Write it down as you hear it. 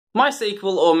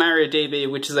MySQL or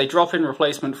MariaDB, which is a drop-in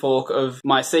replacement fork of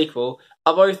MySQL,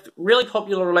 are both really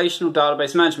popular relational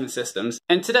database management systems,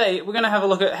 and today we're going to have a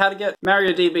look at how to get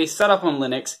MariaDB set up on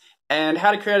Linux and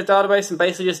how to create a database and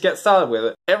basically just get started with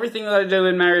it. Everything that I do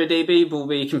in MariaDB will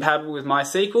be compatible with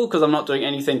MySQL because I'm not doing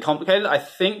anything complicated. I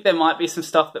think there might be some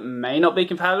stuff that may not be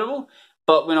compatible,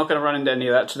 but we're not going to run into any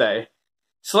of that today.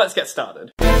 So let's get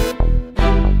started.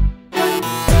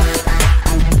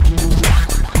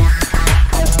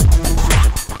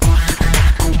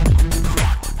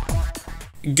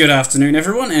 Good afternoon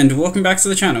everyone, and welcome back to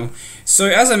the channel. So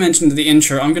as I mentioned in the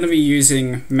intro, I'm going to be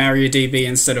using MariaDB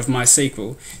instead of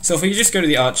MySQL. So if we just go to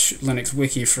the Arch Linux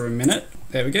wiki for a minute,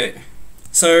 there we go.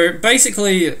 So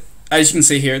basically, as you can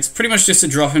see here, it's pretty much just a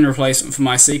drop-in replacement for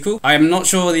MySQL. I am not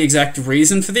sure the exact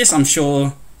reason for this, I'm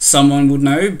sure someone would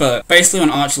know, but basically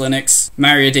on Arch Linux,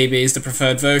 MariaDB is the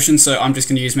preferred version, so I'm just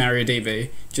going to use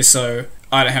MariaDB, just so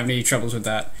I don't have any troubles with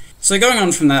that. So going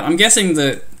on from that, I'm guessing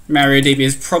that MariaDB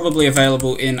is probably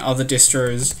available in other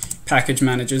distros, package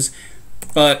managers,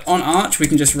 but on Arch we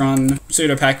can just run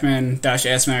sudo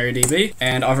pacman-s MariaDB,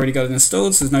 and I've already got it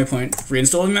installed, so there's no point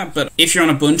reinstalling that. But if you're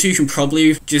on Ubuntu, you can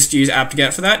probably just use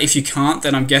apt-get for that. If you can't,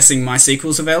 then I'm guessing MySQL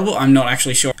is available. I'm not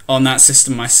actually sure on that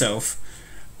system myself,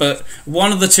 but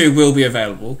one of the two will be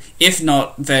available. If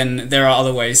not, then there are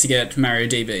other ways to get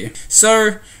MariaDB.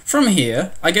 So from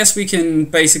here, I guess we can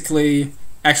basically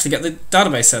actually get the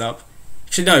database set up.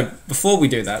 Actually, no, before we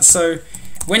do that, so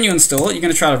when you install it, you're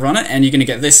going to try to run it, and you're going to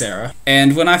get this error.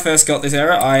 And when I first got this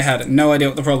error, I had no idea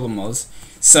what the problem was.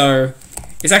 So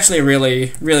it's actually a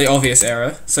really, really obvious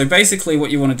error. So basically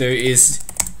what you want to do is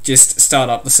just start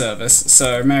up the service.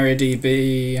 So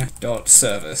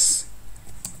MariaDB.service.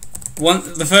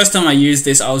 The first time I used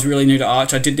this, I was really new to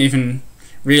Arch. I didn't even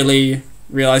really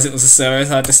realize it was a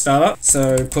service I had to start up.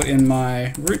 So put in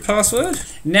my root password.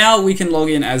 Now we can log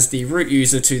in as the root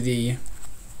user to the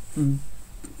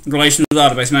relational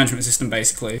database management system,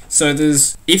 basically. So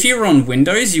if you were on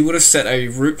Windows, you would have set a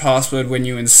root password when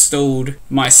you installed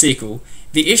MySQL.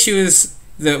 The issue is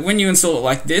that when you install it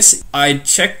like this, I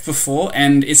checked before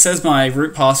and it says my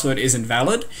root password is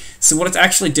invalid. So what it's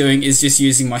actually doing is just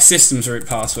using my system's root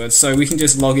password. So we can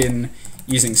just log in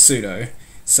using sudo.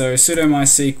 So sudo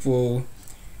MySQL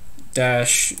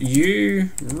 -u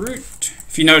root.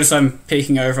 If you notice I'm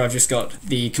peeking over, I've just got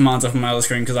the commands up on my other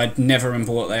screen because I never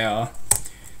remember what they are.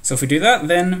 So if we do that,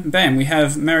 then bam, we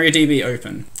have MariaDB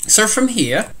open. So from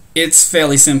here, it's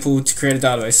fairly simple to create a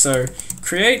database. So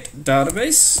create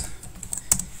database,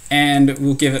 and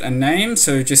we'll give it a name.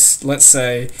 So just let's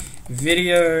say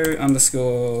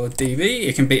video_db.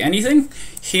 It can be anything.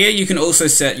 Here you can also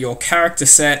set your character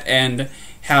set and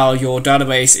how your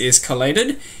database is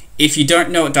collated. If you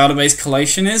don't know what database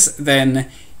collation is, then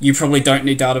you probably don't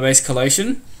need database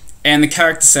collation. And the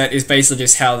character set is basically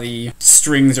just how the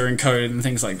strings are encoded and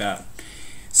things like that.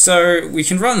 So we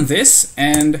can run this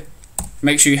and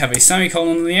make sure you have a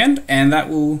semicolon in the end, and that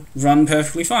will run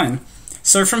perfectly fine.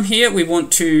 So from here we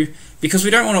want to, because we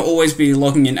don't want to always be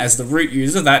logging in as the root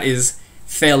user, that is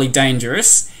fairly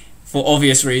dangerous for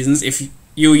obvious reasons. If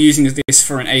you're using this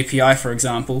for an API, for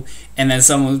example, and then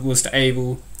someone was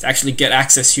able to actually get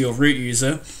access to your root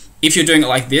user, if you're doing it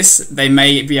like this, they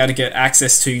may be able to get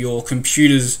access to your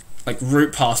computer's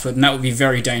root password, and that would be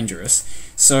very dangerous.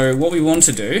 So what we want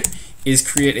to do is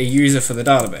create a user for the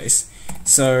database.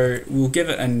 So we'll give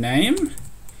it a name.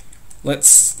 Why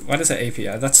does it say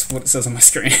API? That's what it says on my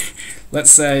screen. Let's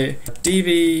say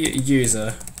DB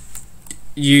user.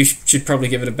 You should probably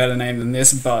give it a better name than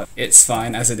this, but it's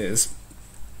fine as it is.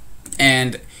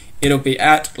 And it'll be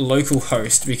at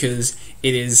localhost because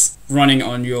it is running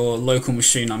on your local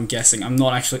machine, I'm guessing. I'm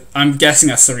guessing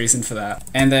that's the reason for that.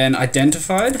 And then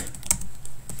identified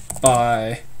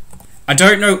by, I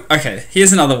don't know, okay,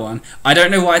 here's another one. I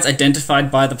don't know why it's identified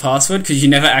by the password, because you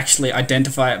never actually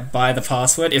identify it by the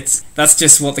password. That's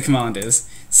just what the command is.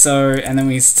 So, and then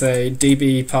we say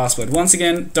db password. Once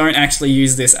again, don't actually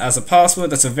use this as a password.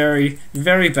 That's a very,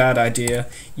 very bad idea.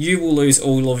 You will lose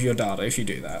all of your data if you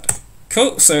do that.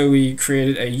 Cool, so we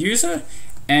created a user,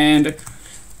 and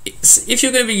if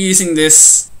you're going to be using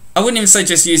this, I wouldn't even say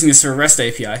just using this for a REST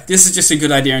API. This is just a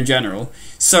good idea in general.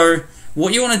 So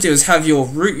what you want to do is have your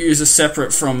root user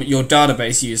separate from your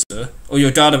database user, or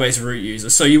your database root user.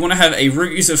 So you want to have a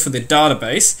root user for the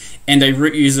database and a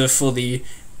root user for the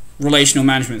relational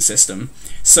management system.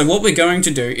 So what we're going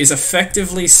to do is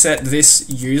effectively set this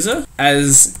user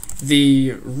as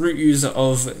the root user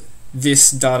of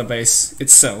this database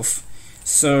itself.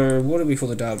 So what do we call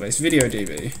the database?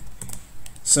 VideoDB.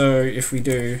 So if we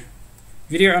do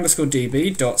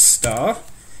video_db.star,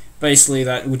 basically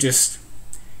that will just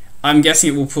I'm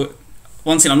guessing it will put,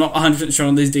 once again, I'm not 100% sure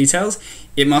on these details,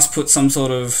 it must put some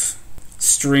sort of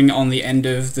string on the end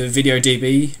of the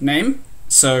VideoDB name,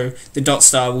 so the dot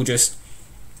star will just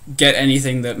get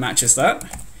anything that matches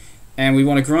that. And we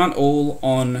want to grant all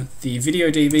on the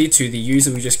VideoDB to the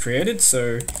user we just created,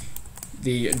 so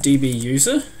the DB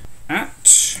user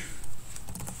at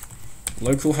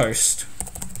localhost,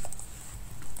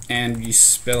 and you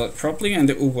spell it properly and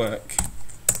it will work.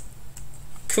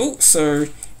 Cool, so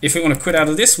if we want to quit out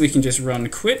of this, we can just run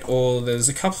quit, or there's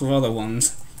a couple of other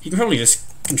ones. You can probably just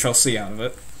Control-C out of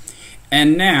it.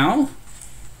 And now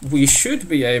we should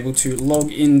be able to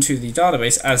log into the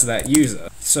database as that user.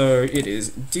 So it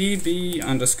is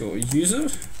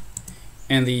db_user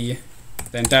and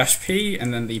then -p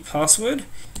and then the password.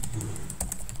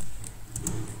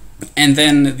 And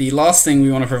then the last thing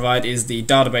we want to provide is the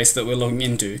database that we're logging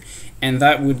into, and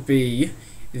that would be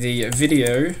the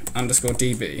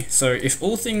video_db. So if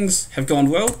all things have gone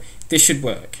well, this should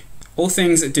work. All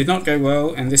things that did not go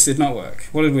well, and this did not work.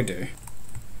 What did we do?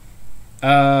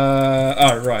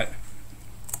 Oh, right.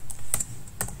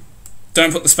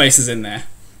 Don't put the spaces in there.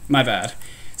 My bad.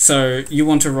 So you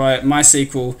want to write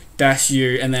MySQL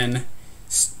 -u and then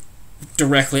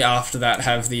directly after that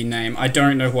have the name. I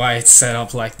don't know why it's set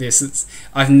up like this.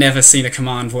 I've never seen a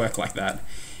command work like that.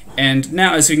 And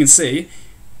now, as you can see,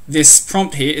 this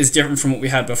prompt here is different from what we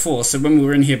had before. So when we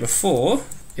were in here before,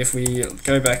 if we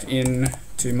go back in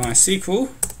to MySQL,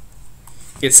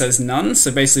 it says none.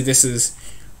 So basically this is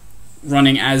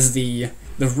running as the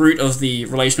root of the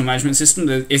relational management system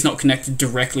that is not connected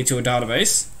directly to a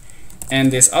database.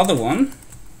 And this other one,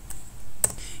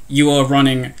 you are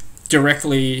running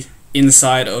directly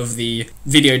inside of the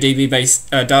VideoDB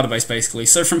database, basically.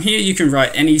 So from here you can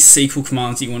write any SQL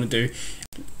commands you want to do.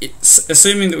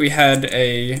 Assuming that we had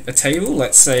a table,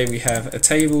 let's say we have a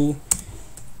table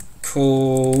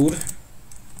called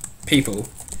people.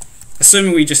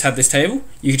 Assuming we just had this table,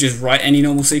 you could just write any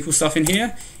normal SQL stuff in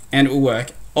here and it will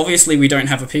work. Obviously we don't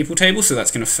have a people table, so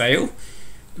that's going to fail,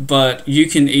 but you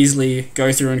can easily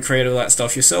go through and create all that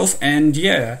stuff yourself. And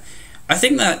yeah, I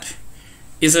think that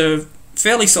is a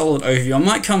fairly solid overview. I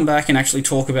might come back and actually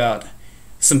talk about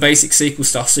some basic SQL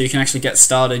stuff so you can actually get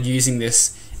started using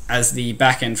this as the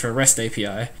backend for a REST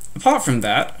API. Apart from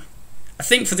that, I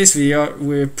think for this video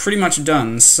we're pretty much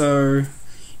done. So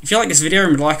if you like this video,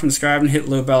 remember to like and subscribe and hit the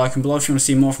little bell icon below if you want to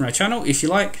see more from our channel. If you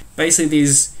like basically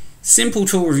these simple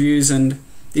tool reviews and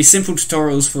these simple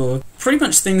tutorials for pretty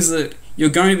much things that you're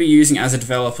going to be using as a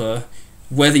developer,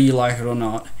 whether you like it or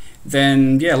not,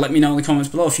 then yeah, let me know in the comments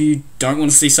below. If you don't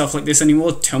want to see stuff like this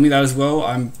anymore, tell me that as well.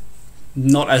 I'm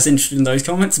not as interested in those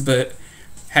comments, but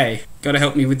hey, gotta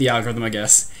help me with the algorithm, I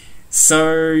guess.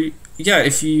 So yeah,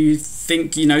 if you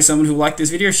think you know someone who will like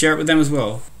this video, share it with them as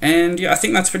well. And yeah, I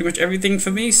think that's pretty much everything for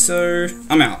me, so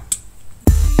I'm out.